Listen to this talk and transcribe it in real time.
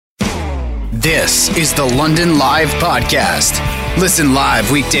This is the London Live Podcast. Listen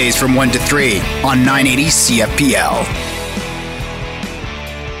live weekdays from 1 to 3 on 980 CFPL.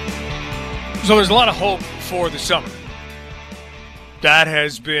 So there's a lot of hope for the summer. That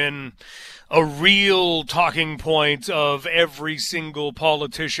has been a real talking point of every single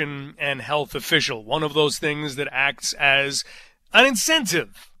politician and health official. One of those things that acts as an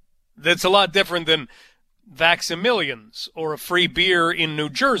incentive that's a lot different than Vax-A-Millions or a free beer in New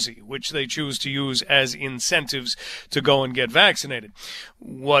Jersey, which they choose to use as incentives to go and get vaccinated.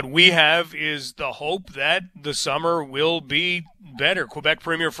 What we have is the hope that the summer will be better. Quebec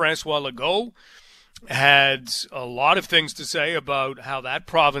Premier Francois Legault had a lot of things to say about how that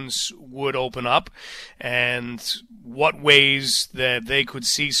province would open up and what ways that they could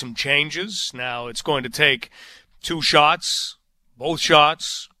see some changes. Now, it's going to take both shots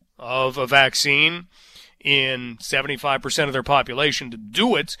of a vaccine in 75% of their population to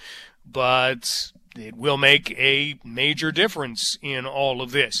do it, but it will make a major difference in all of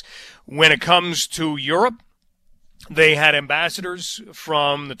this. When it comes to Europe, they had ambassadors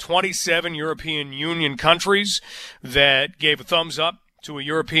from the 27 European Union countries that gave a thumbs up to a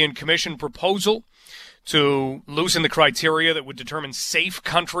European Commission proposal to loosen the criteria that would determine safe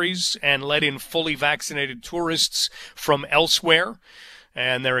countries and let in fully vaccinated tourists from elsewhere.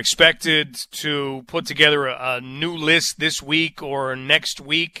 And they're expected to put together a new list this week or next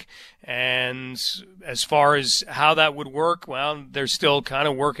week. And as far as how that would work, well, they're still kind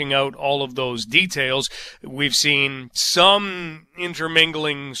of working out all of those details. We've seen some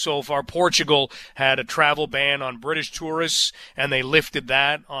intermingling so far. Portugal had a travel ban on British tourists, and they lifted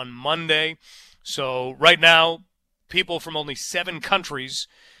that on Monday. So right now, people from only 7 countries,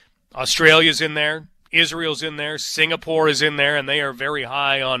 Australia's in there, Israel's in there, Singapore is in there, and they are very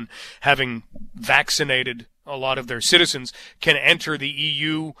high on having vaccinated a lot of their citizens, can enter the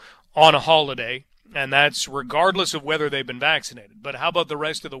EU on a holiday, and that's regardless of whether they've been vaccinated. But how about the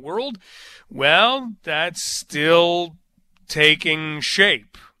rest of the world? Well, that's still taking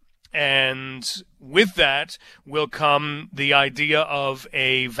shape. And with that will come the idea of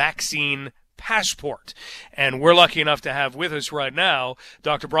a vaccine passport. And we're lucky enough to have with us right now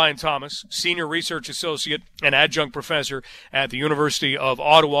Dr. Brian Thomas, Senior Research Associate and Adjunct Professor at the University of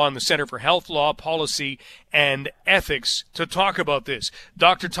Ottawa in the Center for Health Law, Policy, and Ethics to talk about this.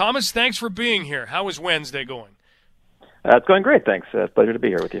 Dr. Thomas, thanks for being here. How is Wednesday going? It's going great, thanks. Pleasure to be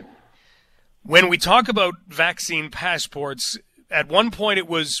here with you. When we talk about vaccine passports, at one point it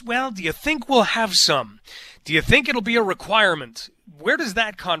was, well, do you think we'll have some? Do you think it'll be a requirement? Where does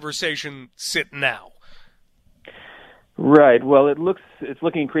that conversation sit now? Right. Well, it's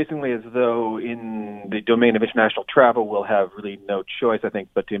looking increasingly as though in the domain of international travel, we'll have really no choice, I think,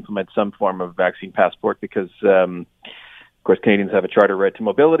 but to implement some form of vaccine passport because, of course, Canadians have a charter right to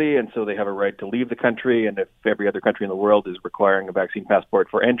mobility, and so they have a right to leave the country. And if every other country in the world is requiring a vaccine passport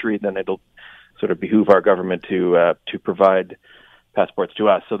for entry, then it'll sort of behoove our government to provide passports to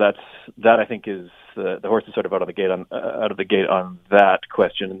us. So that I think is the horse is sort of out of the gate on that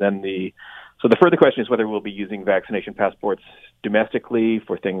question. And then the further question is whether we'll be using vaccination passports domestically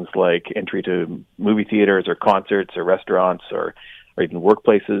for things like entry to movie theaters or concerts or restaurants or even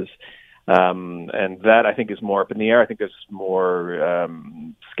workplaces. And that I think is more up in the air. I think there's more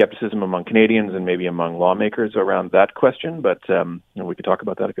skepticism among Canadians and maybe among lawmakers around that question. But we could talk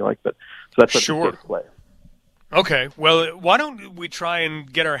about that if you like. But so that's what the state of play. Okay, well, why don't we try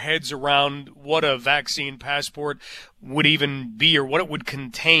and get our heads around what a vaccine passport would even be or what it would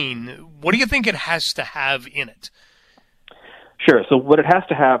contain? What do you think it has to have in it? Sure. So what it has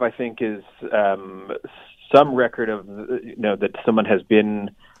to have, I think, is some record of, that someone has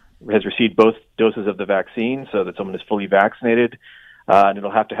received both doses of the vaccine, so that someone is fully vaccinated. And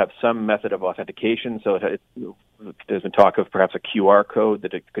it'll have to have some method of authentication. So there's been talk of perhaps a QR code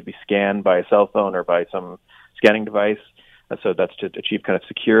that it could be scanned by a cell phone or by some scanning device. So that's to achieve kind of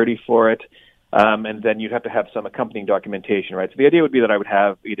security for it. And then you'd have to have some accompanying documentation, right? So the idea would be that I would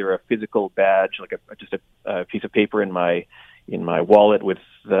have either a physical badge, like just a piece of paper in my wallet with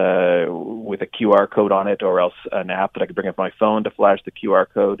a QR code on it, or else an app that I could bring up my phone to flash the QR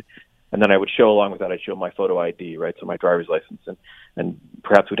code. And then I would show, along with that, I'd show my photo ID, right? So my driver's license, and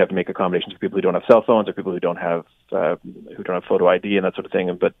perhaps we'd have to make accommodations for people who don't have cell phones or people who don't have photo ID and that sort of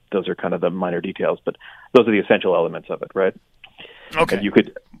thing. But those are kind of the minor details. But those are the essential elements of it, right? Okay.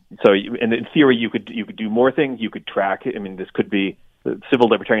 And in theory, you could do more things. You could track it. I mean, this could be. Civil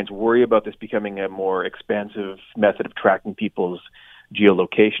libertarians worry about this becoming a more expansive method of tracking people's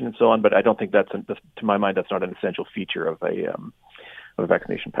geolocation and so on. But I don't think to my mind, that's not an essential feature of a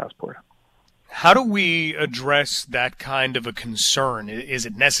vaccination passport. How do we address that kind of a concern? Is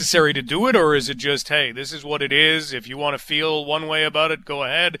it necessary to do it, or is it just, hey, this is what it is. If you want to feel one way about it, go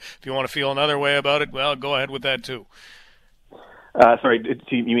ahead. If you want to feel another way about it, well, go ahead with that too. Sorry,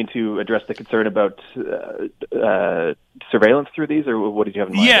 you mean to address the concern about surveillance through these, or what did you have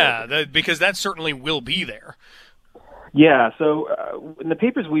in mind? Yeah, because that certainly will be there. Yeah, so in the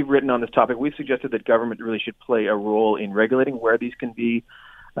papers we've written on this topic, we've suggested that government really should play a role in regulating where these can be,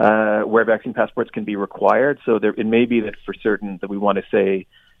 where vaccine passports can be required. So it may be that for certain that we want to say,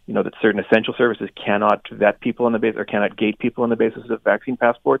 that certain essential services cannot vet people on the basis or cannot gate people on the basis of vaccine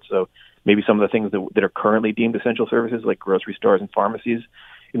passports. So maybe some of the things that are currently deemed essential services, like grocery stores and pharmacies,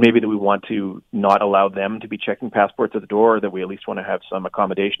 it may be that we want to not allow them to be checking passports at the door, or that we at least want to have some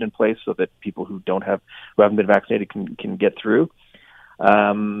accommodation in place so that people who haven't been vaccinated can get through.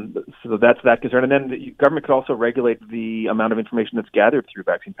 So that's that concern. And then the government could also regulate the amount of information that's gathered through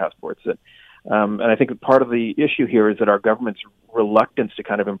vaccine passports. And I think part of the issue here is that our government's reluctance to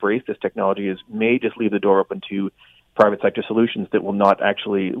kind of embrace this technology may just leave the door open to private sector solutions that will not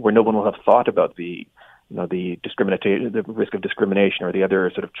actually, where no one will have thought about the risk of discrimination or the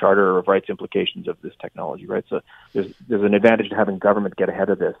other sort of charter of rights implications of this technology, right? So there's an advantage to having government get ahead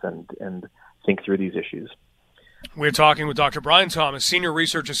of this and think through these issues. We're talking with Dr. Brian Thomas, Senior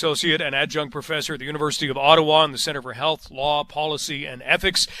Research Associate and Adjunct Professor at the University of Ottawa in the Center for Health, Law, Policy, and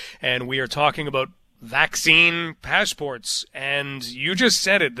Ethics, and we are talking about vaccine passports. And you just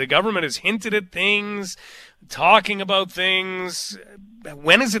said it. The government has hinted at things, talking about things.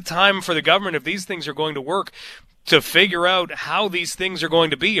 When is it time for the government, if these things are going to work, to figure out how these things are going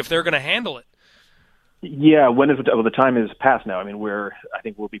to be, if they're going to handle it? Yeah, the time is past now. I mean, I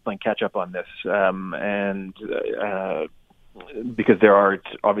think we'll be playing catch up on this, because there are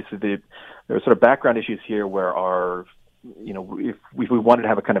obviously there are sort of background issues here where if we wanted to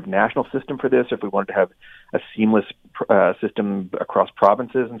have a kind of national system for this, if we wanted to have a seamless system across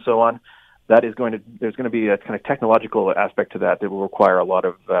provinces and so on, there's going to be a kind of technological aspect to that will require a lot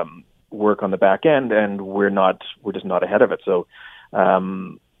of work on the back end, and we're just not ahead of it. So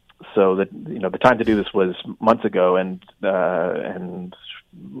that the time to do this was months ago, and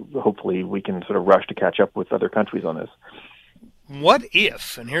hopefully we can sort of rush to catch up with other countries on this. What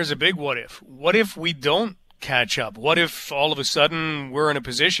if, and here's a big what if we don't catch up? What if all of a sudden we're in a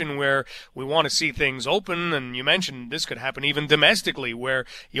position where we want to see things open? And you mentioned this could happen even domestically, where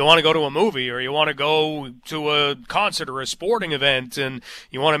you want to go to a movie or you want to go to a concert or a sporting event, and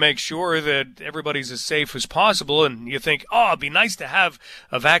you want to make sure that everybody's as safe as possible, and you think, it'd be nice to have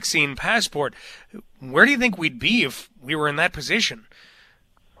a vaccine passport. Where do you think we'd be if we were in that position?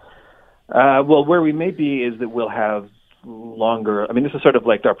 Well, where we may be is that we'll have longer. I mean, this is sort of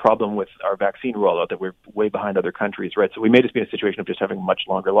like our problem with our vaccine rollout, that we're way behind other countries, right? So we may just be in a situation of just having a much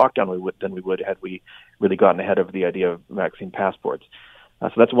longer lockdown than we would had we really gotten ahead of the idea of vaccine passports.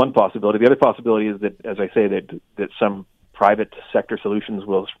 So that's one possibility. The other possibility is that, as I say, that some private sector solutions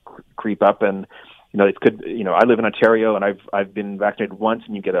will creep up, and it could. I live in Ontario, and I've been vaccinated once,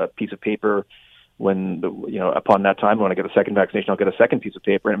 and you get a piece of paper when upon that time when I get a second vaccination, I'll get a second piece of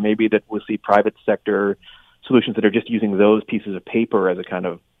paper, and it may be that we'll see private sector solutions that are just using those pieces of paper as a kind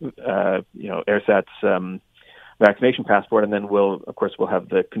of, ersatz vaccination passport, and then we'll have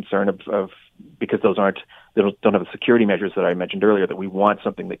the concern of because those don't have the security measures that I mentioned earlier, that we want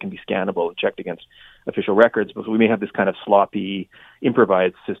something that can be scannable and checked against official records, but we may have this kind of sloppy,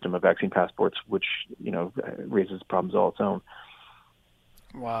 improvised system of vaccine passports, which raises problems all its own.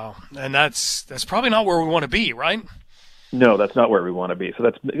 Wow, and that's probably not where we want to be, right? No, that's not where we want to be. So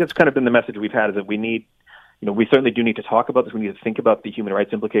that's kind of been the message we've had, is that we need. We certainly do need to talk about this. We need to think about the human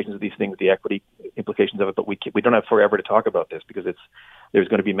rights implications of these things, the equity implications of it. But we don't have forever to talk about this, because there's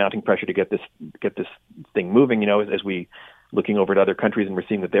going to be mounting pressure to get this thing moving. As we looking over at other countries, and we're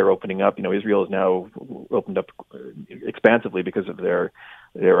seeing that they're opening up. Israel has now opened up expansively because of their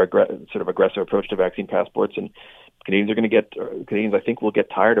sort of aggressive approach to vaccine passports. And Canadians, I think, will get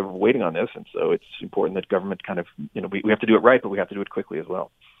tired of waiting on this. And so it's important that government kind of we have to do it right, but we have to do it quickly as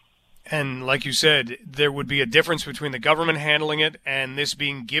well. And like you said, there would be a difference between the government handling it and this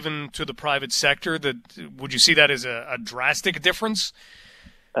being given to the private sector. Would you see that as a drastic difference?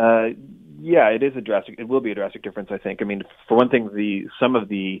 Yeah, it will be a drastic difference, I think. I mean, for one thing, some of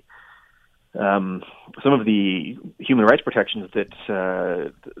the human rights protections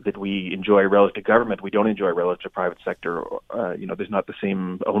that we enjoy relative to government, we don't enjoy relative to private sector. There's not the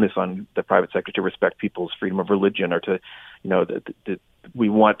same onus on the private sector to respect people's freedom of religion, or to, we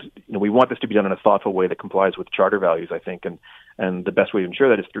want this to be done in a thoughtful way that complies with charter values, I think, and And the best way to ensure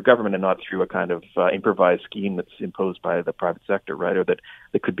that is through government and not through a kind of improvised scheme that's imposed by the private sector, right? Or that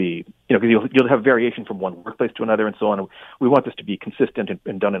could be, because you'll have variation from one workplace to another and so on. We want this to be consistent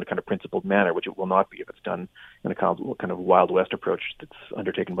and done in a kind of principled manner, which it will not be if it's done in a kind of Wild West approach that's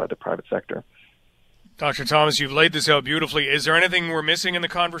undertaken by the private sector. Dr. Thomas, you've laid this out beautifully. Is there anything we're missing in the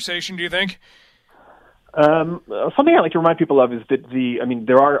conversation, do you think? Something I'd like to remind people of is that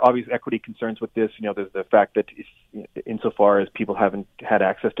there are obvious equity concerns with this. There's the fact that insofar as people haven't had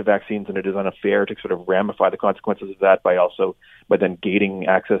access to vaccines, and it is unfair to sort of ramify the consequences of that by then gating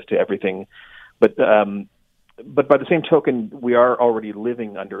access to everything. But by the same token, we are already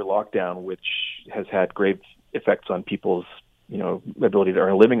living under lockdown, which has had grave effects on people's ability to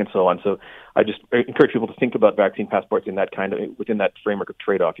earn a living and so on. So I just encourage people to think about vaccine passports in that within that framework of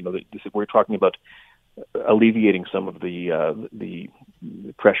trade-off. We're talking about alleviating some of the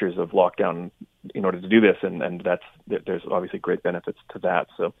pressures of lockdown in order to do this, and there's obviously great benefits to that.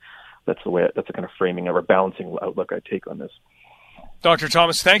 So that's the kind of framing or balancing outlook I take on this. Dr.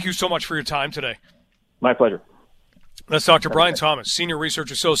 Thomas, thank you so much for your time today. My pleasure. That's Dr. Brian Thomas, Senior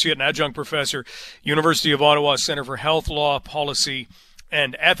Research Associate and Adjunct Professor, University of Ottawa Centre for Health, Law, Policy,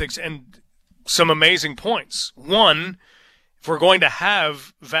 and Ethics, and some amazing points. One, if we're going to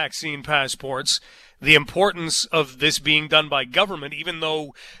have vaccine passports, the importance of this being done by government, even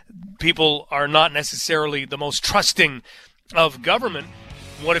though people are not necessarily the most trusting of government,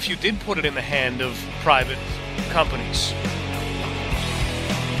 what if you did put it in the hand of private companies?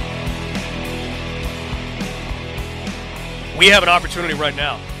 We have an opportunity right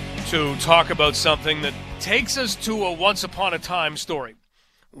now to talk about something that takes us to a once upon a time story.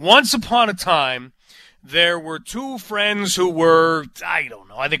 Once upon a time, there were two friends who were, I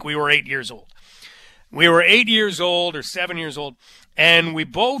think we were 8 years old. We were 8 years old or 7 years old, and we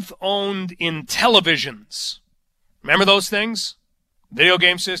both owned Intellivisions. Remember those things? Video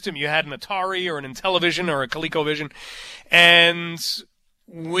game system. You had an Atari or an Intellivision or a ColecoVision. And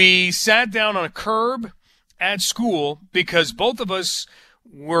we sat down on a curb at school because both of us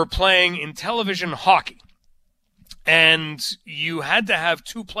were playing Intellivision hockey. And you had to have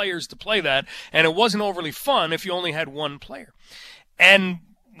two players to play that, and it wasn't overly fun if you only had one player. And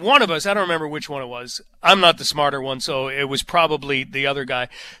one of us, I don't remember which one it was, I'm not the smarter one, so it was probably the other guy,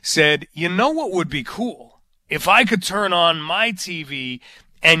 said, you know what would be cool? If I could turn on my TV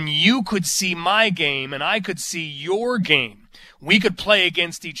and you could see my game and I could see your game. We could play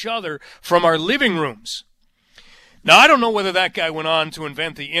against each other from our living rooms. Now, I don't know whether that guy went on to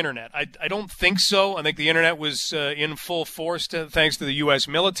invent the Internet. I don't think so. I think the Internet was in full force thanks to the U.S.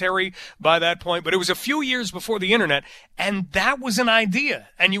 military by that point. But it was a few years before the Internet, and that was an idea.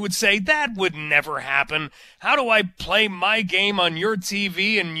 And you would say, that would never happen. How do I play my game on your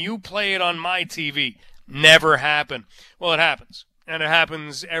TV and you play it on my TV? Never happen. Well, it happens. And it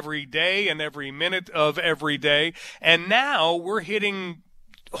happens every day and every minute of every day. And now we're hitting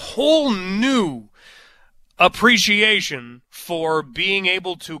whole new appreciation for being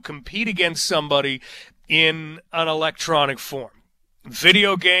able to compete against somebody in an electronic form.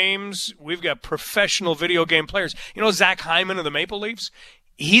 Video games, we've got professional video game players. You know Zach Hyman of the Maple Leafs?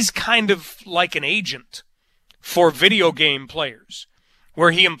 He's kind of like an agent for video game players,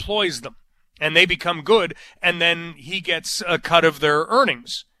 where he employs them, and they become good, and then he gets a cut of their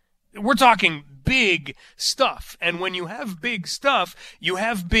earnings. We're talking big stuff. And when you have big stuff, you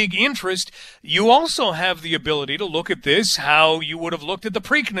have big interest. You also have the ability to look at this how you would have looked at the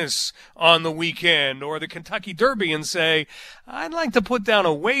Preakness on the weekend or the Kentucky Derby and say, I'd like to put down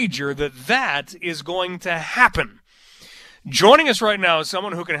a wager that that is going to happen. Joining us right now is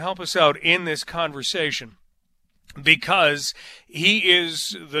someone who can help us out in this conversation because he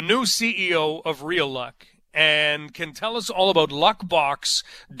is the new CEO of Real Luck and can tell us all about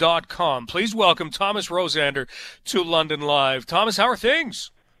luckbox.com. Please welcome Thomas Rosander to London Live. Thomas, how are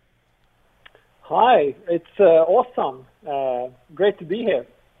things? Hi, it's awesome. Great to be here.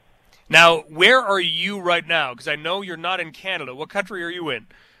 Now, where are you right now? Because I know you're not in Canada. What country are you in?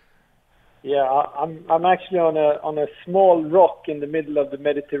 Yeah, I'm actually on a small rock in the middle of the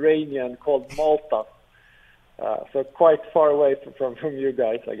Mediterranean called Malta. So quite far away from you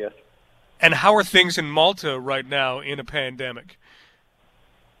guys, I guess. And how are things in Malta right now in a pandemic?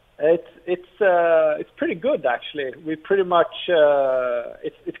 It's pretty good, actually. We pretty much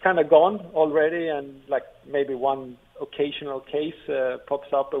it's kind of gone already, and like maybe one occasional case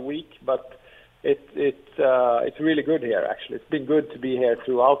pops up a week, but it's really good here. Actually, it's been good to be here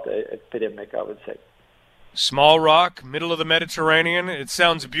throughout the epidemic, I would say. Small rock, middle of the Mediterranean. It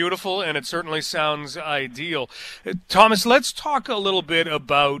sounds beautiful, and it certainly sounds ideal. Thomas, let's talk a little bit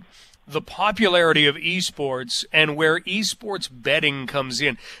about the popularity of esports and where esports betting comes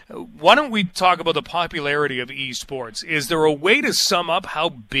in. Why don't we talk about the popularity of esports? Is there a way to sum up how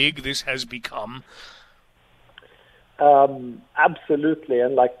big this has become? Absolutely,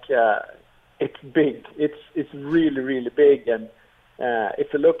 and it's big. It's really, really big. And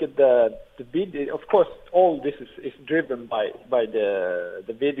if you look at the video, of course, all this is driven by the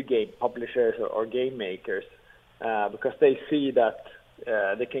video game publishers or game makers, because they see that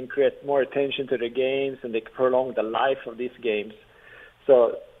they can create more attention to the games and they can prolong the life of these games.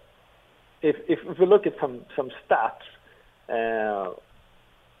 So if we look at some stats,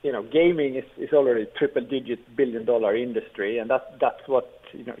 gaming is already a triple-digit billion-dollar industry, and that's what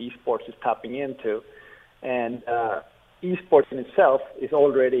esports is tapping into. And esports in itself is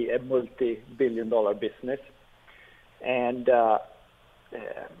already a multi-billion-dollar business. And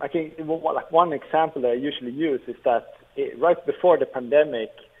I think one example that I usually use is that right before the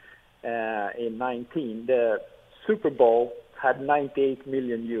pandemic in 19, the Super Bowl had 98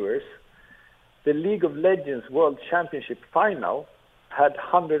 million viewers. The League of Legends World Championship final had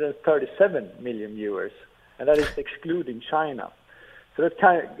 137 million viewers, and that is excluding China. So it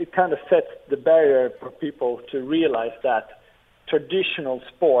kind of sets the barrier for people to realize that traditional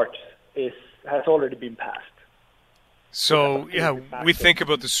sports has already been passed. So, yeah, we think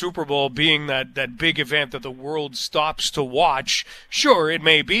about the Super Bowl being that big event that the world stops to watch. Sure, it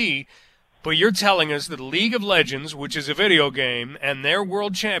may be, but you're telling us that League of Legends, which is a video game, and their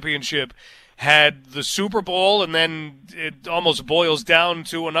World Championship had the Super Bowl, and then it almost boils down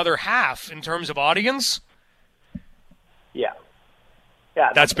to another half in terms of audience? Yeah,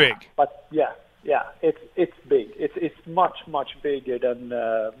 that's big. But yeah, it's big. It's much bigger than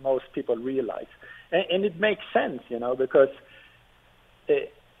most people realize, and it makes sense, because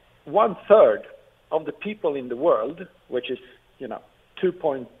 1/3 of the people in the world, which is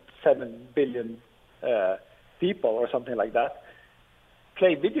 2.7 billion people or something like that,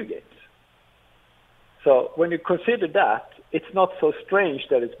 play video games. So when you consider that, it's not so strange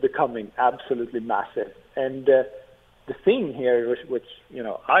that it's becoming absolutely massive. And the thing here, which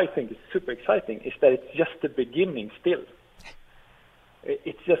I think is super exciting, is that it's just the beginning still.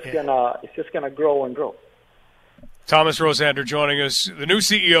 It's just gonna grow and grow. Thomas Rosander joining us, the new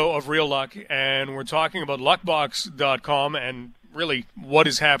CEO of Real Luck, and we're talking about luckbox.com and really what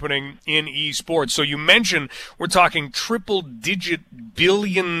is happening in esports. So you mentioned we're talking triple-digit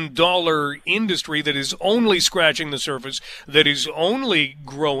billion-dollar industry that is only scratching the surface, that is only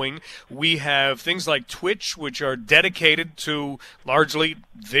growing. We have things like Twitch, which are dedicated to largely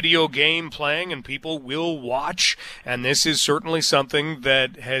video game playing, and people will watch. And this is certainly something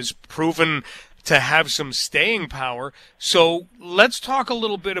that has proven to have some staying power. So let's talk a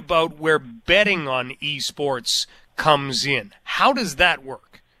little bit about where betting on esports comes in. How does that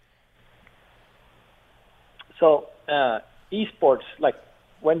work? So esports, like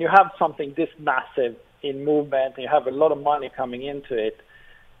when you have something this massive in movement and you have a lot of money coming into it,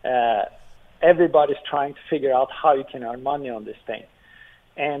 everybody's trying to figure out how you can earn money on this thing.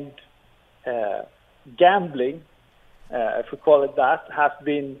 And gambling, if we call it that, has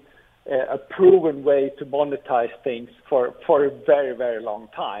been a proven way to monetize things for a very, very long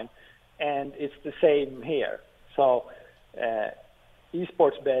time. And it's the same here. So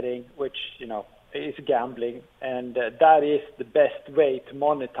esports betting, which is gambling, and that is the best way to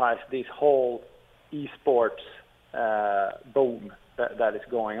monetize this whole esports boom that is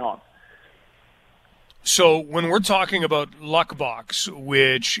going on. So when we're talking about Luckbox,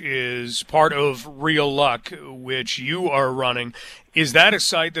 which is part of Real Luck, which you are running, is that a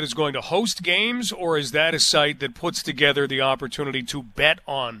site that is going to host games, or is that a site that puts together the opportunity to bet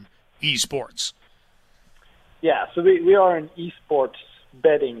on esports? Yeah, so we are an esports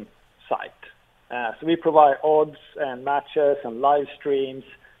betting site. So we provide odds and matches and live streams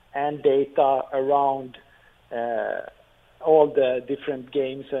and data around all the different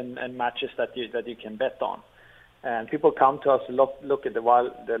games and matches that you can bet on. And people come to us to look at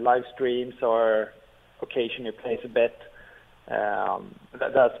the live streams or occasionally place a bet.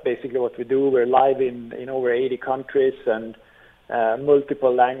 That's basically what we do. We're live in over 80 countries and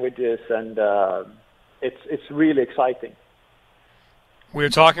multiple languages, and it's really exciting. We're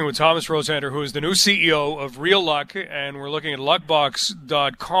talking with Thomas Rosander, who is the new CEO of Real Luck, and we're looking at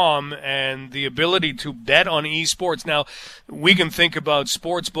luckbox.com and the ability to bet on esports. Now, we can think about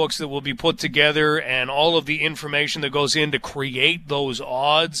sports books that will be put together and all of the information that goes in to create those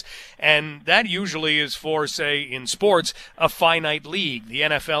odds, and that usually is for, say, in sports, a finite league. The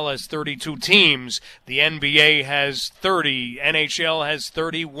NFL has 32 teams, the NBA has 30, NHL has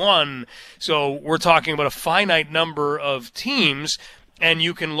 31, so we're talking about a finite number of teams. and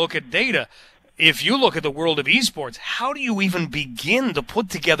you can look at data. If you look at the world of esports, how do you even begin to put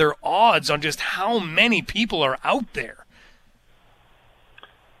together odds on just how many people are out there?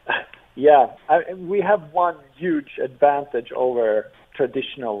 Yeah, we have one huge advantage over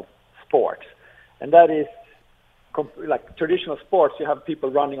traditional sports, and that is like traditional sports, you have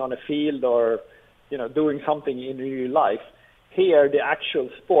people running on a field or, doing something in real life. Here, the actual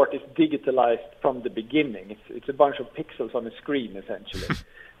sport is digitalized from the beginning. It's a bunch of pixels on a screen, essentially,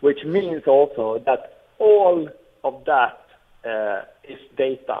 which means also that all of that is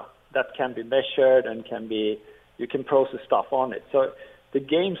data that can be measured and you can process stuff on it. So the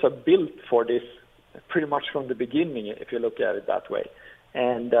games are built for this pretty much from the beginning, if you look at it that way.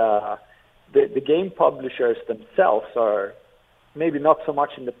 And the game publishers themselves are maybe not so much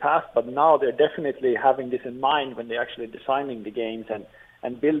in the past, but now they're definitely having this in mind when they're actually designing the games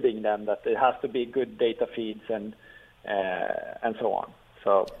and building them, that there has to be good data feeds and so on.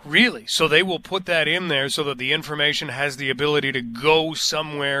 So really? So they will put that in there so that the information has the ability to go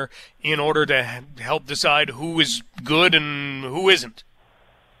somewhere in order to help decide who is good and who isn't?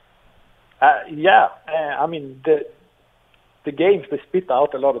 I mean, the games, they spit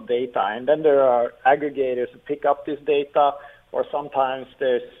out a lot of data, and then there are aggregators who pick up this data, or sometimes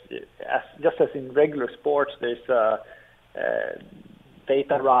there's, just as in regular sports, there's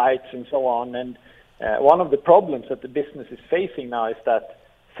data rights and so on. And one of the problems that the business is facing now is that,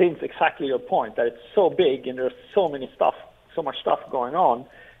 since exactly your point, that it's so big and there's so much stuff going on,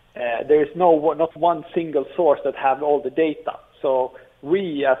 there is not one single source that have all the data. So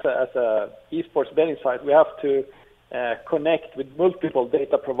we, as a esports betting site, we have to connect with multiple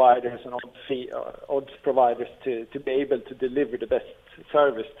data providers and odds providers to be able to deliver the best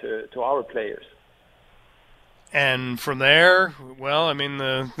service to our players. And from there, well, I mean,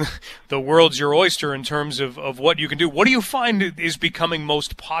 the world's your oyster in terms of what you can do. What do you find is becoming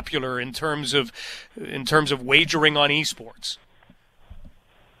most popular in terms of wagering on esports?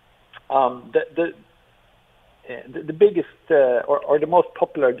 The biggest or the most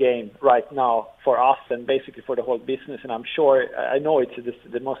popular game right now for us and basically for the whole business, and I know it's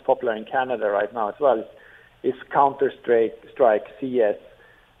the most popular in Canada right now as well, is Counter-Strike CS.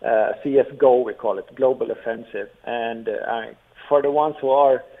 CSGO, we call it, Global Offensive. And for the ones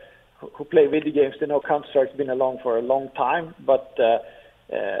who play video games, they know Counter-Strike's been along for a long time, but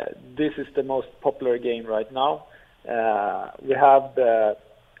this is the most popular game right now. We have the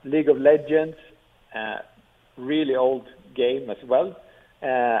League of Legends, really old game as well,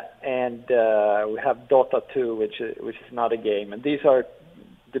 and we have Dota 2, which is not a game. And these are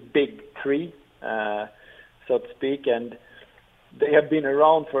the big three, so to speak, and they have been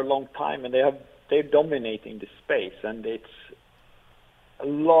around for a long time, and they're dominating the space, and it's a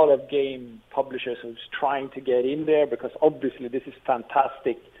lot of game publishers who's trying to get in there, because obviously this is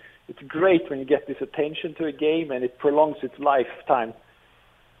fantastic. It's great when you get this attention to a game and it prolongs its lifetime,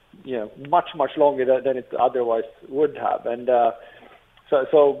 much longer than it otherwise would have. And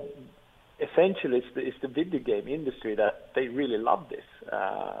so essentially it's the video game industry that they really love this.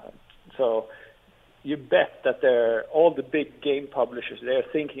 So you bet that all the big game publishers, they're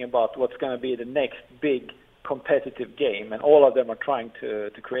thinking about what's going to be the next big competitive game, and all of them are trying to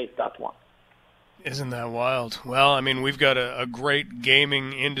create that one. Isn't that wild? Well, I mean, we've got a great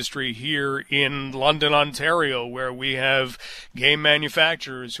gaming industry here in London, Ontario, where we have game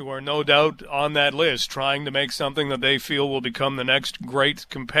manufacturers who are no doubt on that list, trying to make something that they feel will become the next great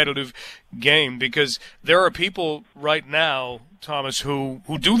competitive game. Because there are people right now, Thomas, who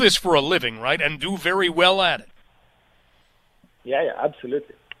do this for a living, right, and do very well at it. Yeah,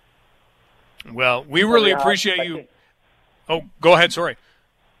 absolutely. Well, we really appreciate you. Oh, go ahead, sorry.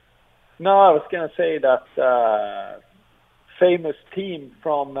 No, I was going to say that famous team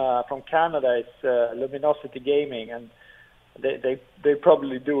from Canada is Luminosity Gaming, and they're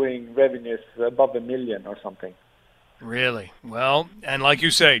probably doing revenues above $1 million or something. Really? Well, and like you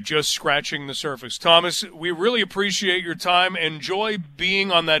say, just scratching the surface. Thomas, we really appreciate your time. Enjoy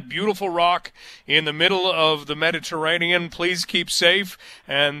being on that beautiful rock in the middle of the Mediterranean. Please keep safe,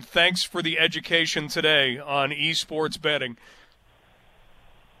 and thanks for the education today on esports betting.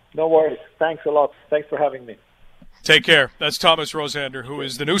 No worries. Thanks a lot. Thanks for having me. Take care. That's Thomas Rosander, who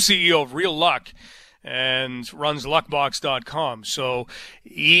is the new CEO of Real Luck and runs luckbox.com. So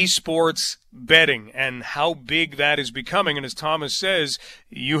esports betting and how big that is becoming. And as Thomas says,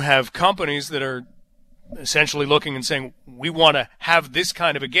 you have companies that are essentially looking and saying, we want to have this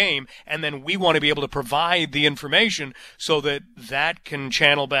kind of a game, and then we want to be able to provide the information so that that can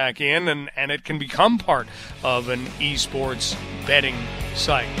channel back in and it can become part of an esports betting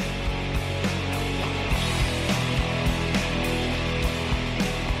site.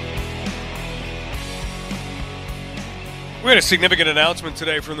 We had a significant announcement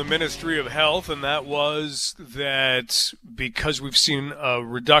today from the Ministry of Health, and that was that because we've seen a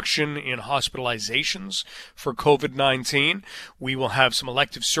reduction in hospitalizations for COVID-19, we will have some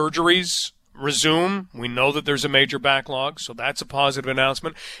elective surgeries resume. We know that there's a major backlog, so that's a positive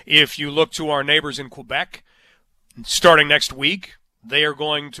announcement. If you look to our neighbors in Quebec, starting next week, they are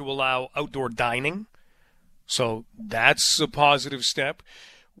going to allow outdoor dining, so that's a positive step.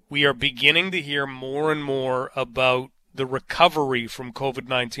 We are beginning to hear more and more about the recovery from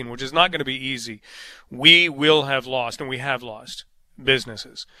COVID-19, which is not going to be easy. We will have lost, and we have lost,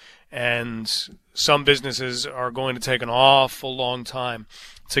 businesses. And some businesses are going to take an awful long time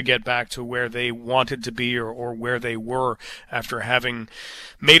to get back to where they wanted to be or where they were after having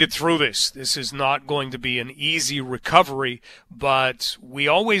made it through this. This is not going to be an easy recovery, but we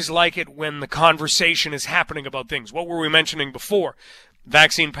always like it when the conversation is happening about things. What were we mentioning before?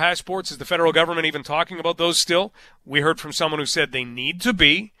 Vaccine passports, is the federal government even talking about those still? We heard from someone who said they need to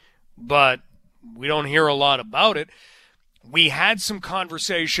be, but we don't hear a lot about it. We had some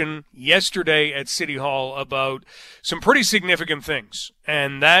conversation yesterday at City Hall about some pretty significant things,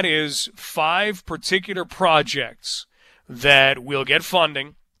 and that is 5 particular projects that will get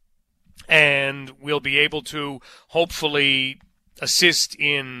funding and we'll be able to hopefully assist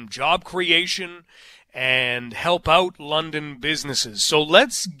in job creation and help out London businesses. So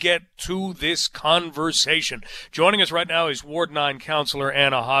let's get to this conversation. Joining us right now is Ward 9 Councillor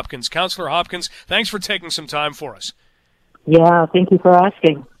Anna Hopkins. Councillor Hopkins, thanks for taking some time for us. Yeah, thank you for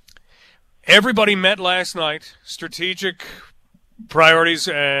asking. Everybody met last night, Strategic Priorities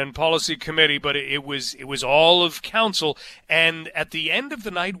and Policy Committee, but it was all of council, and at the end of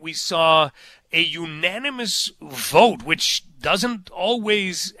the night we saw a unanimous vote, which doesn't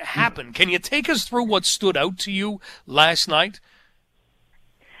always happen. Can you take us through what stood out to you last night?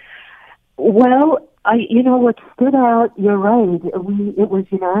 Well, what stood out, you're right, it was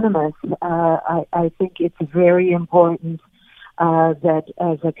unanimous. I think it's very important that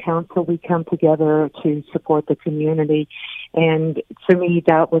as a council we come together to support the community. And for me,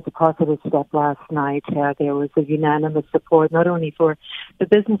 that was a positive step last night. There was a unanimous support, not only for the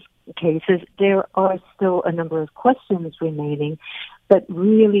business cases, there are still a number of questions remaining, but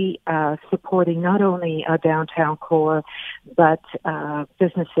really supporting not only our downtown core, but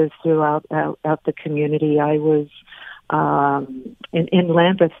businesses throughout the community. I was in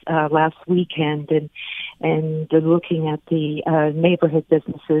Lambeth last weekend and looking at the neighborhood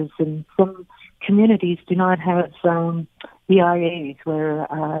businesses, and some communities do not have BIAs where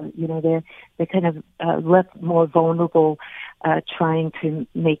they're kind of left more vulnerable trying to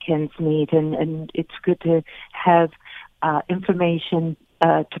make ends meet, and it's good to have information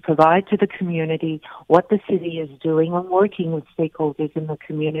to provide to the community what the city is doing and working with stakeholders in the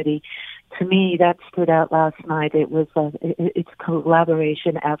community. To me, that stood out last night. It was it's a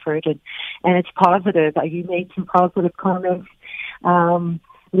collaboration effort, and it's positive. You made some positive comments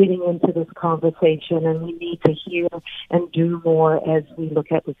leading into this conversation, and we need to hear and do more as we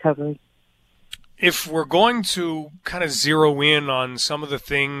look at recovery. If we're going to kind of zero in on some of the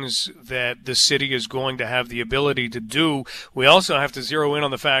things that the city is going to have the ability to do, we also have to zero in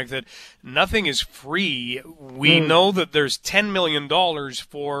on the fact that nothing is free. We know that there's $10 million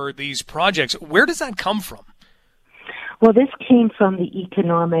for these projects. Where does that come from? Well, this came from the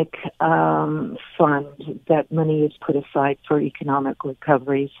economic fund. That money is put aside for economic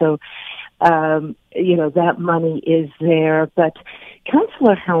recovery. So, that money is there. But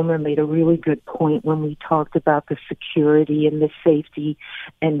Councillor Helmer made a really good point when we talked about the security and the safety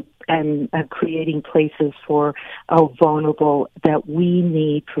and creating places for our vulnerable, that we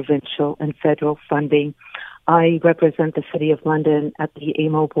need provincial and federal funding. I represent the City of London at the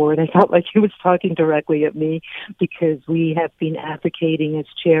AMO board. I felt like he was talking directly at me because we have been advocating as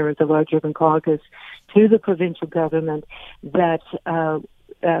chair of the Large Urban Caucus to the provincial government that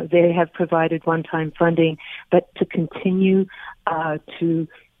they have provided one-time funding, but to continue to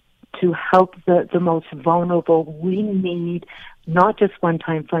help the most vulnerable, we need not just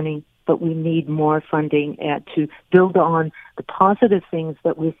one-time funding, but we need more funding to build on the positive things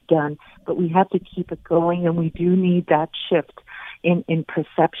that we've done, but we have to keep it going, and we do need that shift in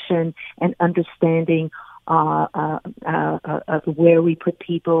perception and understanding of where we put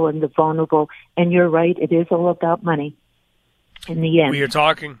people and the vulnerable. And you're right, it is all about money in the end. We're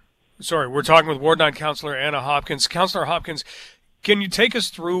talking with Ward 9 Councillor Anna Hopkins. Councillor Hopkins, can you take us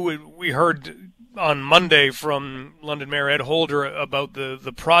through, we heard on Monday from London Mayor Ed Holder about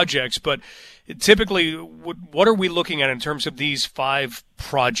the projects, but typically what are we looking at in terms of these 5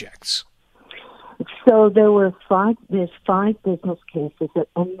 projects? So there's 5 business cases,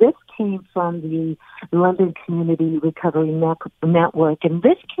 and this came from on the London Community Recovery Network, and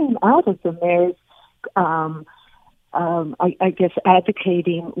this came out of the mayor's, I guess,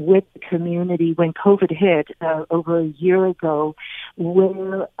 advocating with the community when COVID hit over a year ago.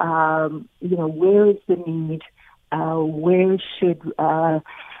 Where where is the need? Where should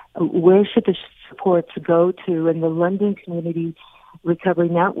the supports go to? And the London Community Recovery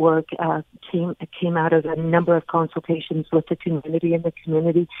Network came out of a number of consultations with the community, and the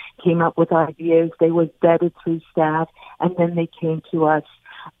community came up with ideas. They were vetted through staff, and then they came to us,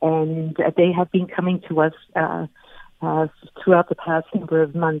 and they have been coming to us throughout the past number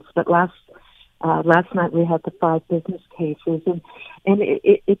of months. But last night we had the 5 business cases, and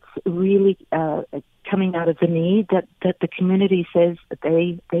it's really coming out of the need that the community says that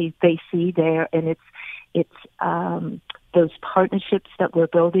they see there, and it's those partnerships that we're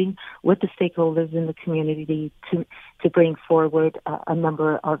building with the stakeholders in the community to bring forward a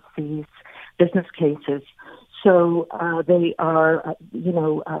number of these business cases. So they are,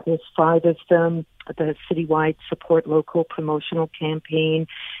 there's 5 of them: the citywide support local promotional campaign,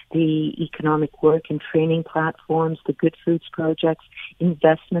 the economic work and training platforms, the Good Foods projects,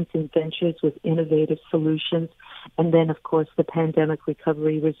 investments in ventures with innovative solutions, and then, of course, the pandemic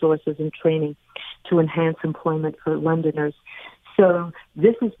recovery resources and training to enhance employment for Londoners. So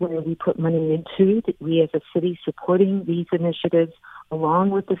this is where we put money into, that we as a city supporting these initiatives along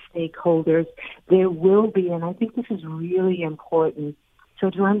with the stakeholders. There will be, and I think this is really important, so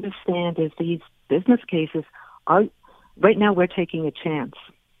to understand is these business cases are, right now we're taking a chance.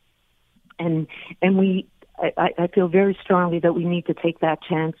 And I feel very strongly that we need to take that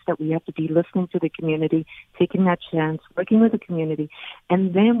chance, that we have to be listening to the community, taking that chance, working with the community,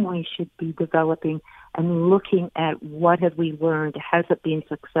 and then we should be developing and looking at what have we learned, has it been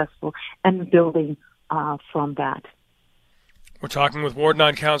successful, and building from that. We're talking with Ward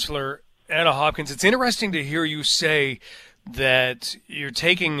 9 Councillor Anna Hopkins. It's interesting to hear you say that you're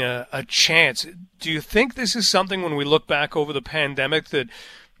taking a chance. Do you think this is something, when we look back over the pandemic, that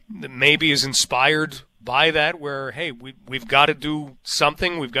maybe is inspired by that, where, hey, we've got to do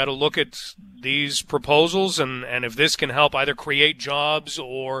something, we've got to look at these proposals, and if this can help either create jobs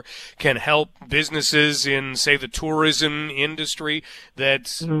or can help businesses in, say, the tourism industry,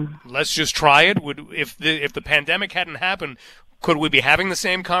 that let's just try it? If the pandemic hadn't happened, could we be having the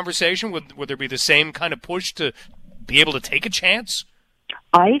same conversation? Would there be the same kind of push to be able to take a chance?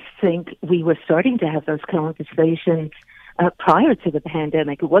 I think we were starting to have those conversations prior to the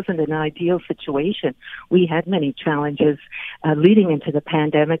pandemic. It wasn't an ideal situation. We had many challenges leading into the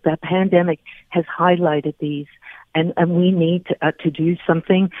pandemic. That pandemic has highlighted these, and we need to do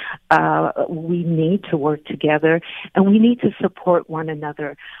something. We need to work together, and we need to support one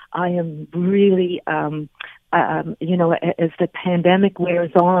another. I am really, as the pandemic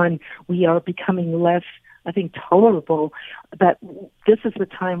wears on, we are becoming less, I think, tolerable, but this is the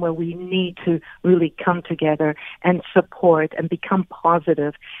time where we need to really come together and support and become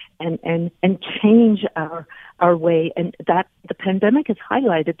positive and change our way. And that the pandemic has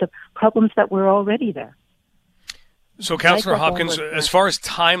highlighted the problems that were already there. So, Councillor Hopkins, as far as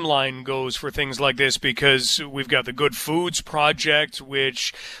timeline goes for things like this, because we've got the Good Foods project,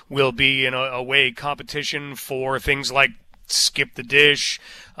 which will be in a way competition for things like Skip the Dish.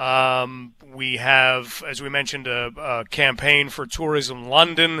 We have, as we mentioned, a campaign for Tourism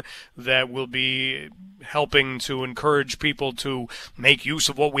London that will be helping to encourage people to make use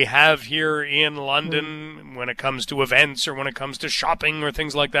of what we have here in London when it comes to events or when it comes to shopping or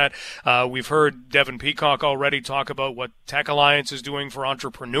things like that. We've heard Devin Peacock already talk about what Tech Alliance is doing for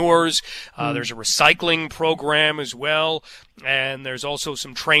entrepreneurs. There's a recycling program as well, and there's also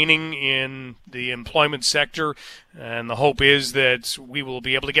some training in the employment sector, and the hope is that we will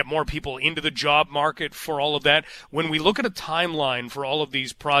be able to get more people into the job market for all of that. When we look at a timeline for all of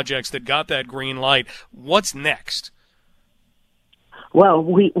these projects that got that green light, what's next? Well,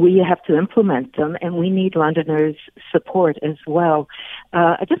 we have to implement them, and we need Londoners' support as well.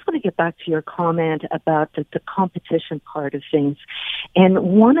 I just want to get back to your comment about the competition part of things. And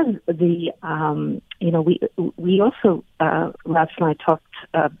one of the, we also last night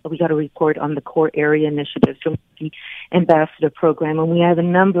we got a report on the core area initiatives from the ambassador program, and we have a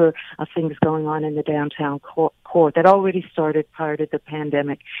number of things going on in the downtown core that already started prior to the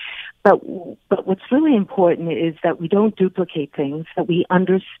pandemic. But what's really important is that we don't duplicate things, that we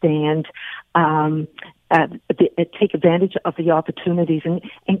understand take advantage of the opportunities.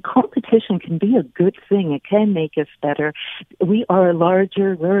 And competition can be a good thing. It can make us better. We're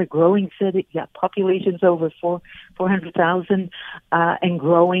a growing city. Population's over 400,000 and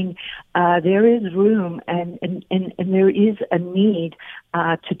growing. There is room and there is a need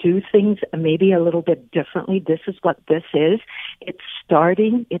to do things maybe a little bit differently. This is what this is. It's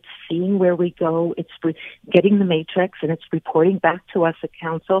starting. It's seeing where we go. It's getting the matrix, and it's reporting back to us at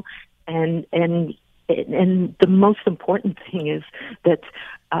council. And the most important thing is that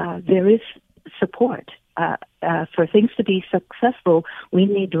there is support. For things to be successful, we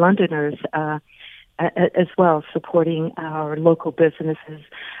need Londoners as well, supporting our local businesses.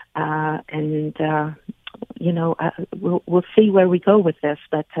 We'll see where we go with this,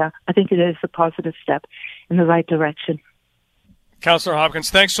 but I think it is a positive step in the right direction. Councillor Hopkins,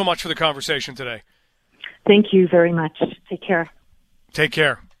 thanks so much for the conversation today. Thank you very much. Take care. Take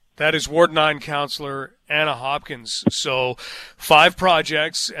care. That is Ward 9 Councillor Anna Hopkins. So 5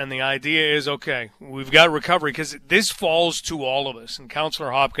 projects, and the idea is, okay, we've got recovery, because this falls to all of us, and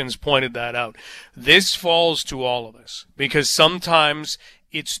Councillor Hopkins pointed that out. This falls to all of us, because sometimes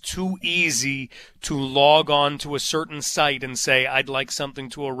it's too easy to log on to a certain site and say, I'd like something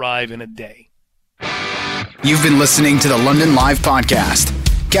to arrive in a day. You've been listening to the London Live Podcast.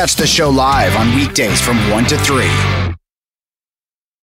 Catch the show live on weekdays from 1 to 3.